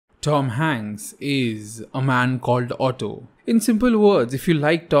Tom Hanks is a man called Otto. In simple words, if you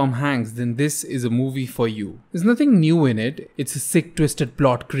like Tom Hanks, then this is a movie for you. There's nothing new in it. It's a sick, twisted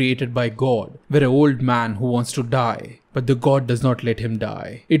plot created by God, where an old man who wants to die, but the God does not let him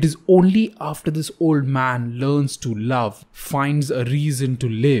die. It is only after this old man learns to love, finds a reason to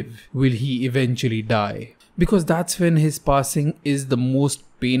live, will he eventually die. Because that's when his passing is the most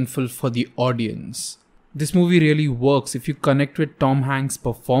painful for the audience. This movie really works if you connect with Tom Hanks'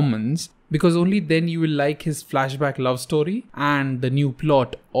 performance, because only then you will like his flashback love story and the new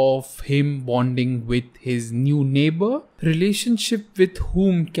plot of him bonding with his new neighbor, relationship with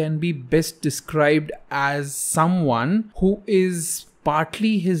whom can be best described as someone who is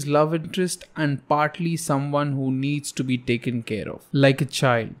partly his love interest and partly someone who needs to be taken care of, like a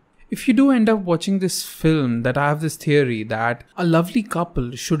child. If you do end up watching this film, that I have this theory that a lovely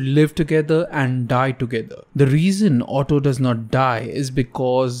couple should live together and die together. The reason Otto does not die is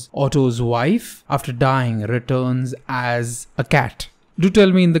because Otto's wife, after dying, returns as a cat. Do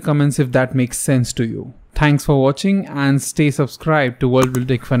tell me in the comments if that makes sense to you. Thanks for watching and stay subscribed to World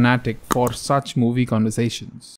Building Fanatic for such movie conversations.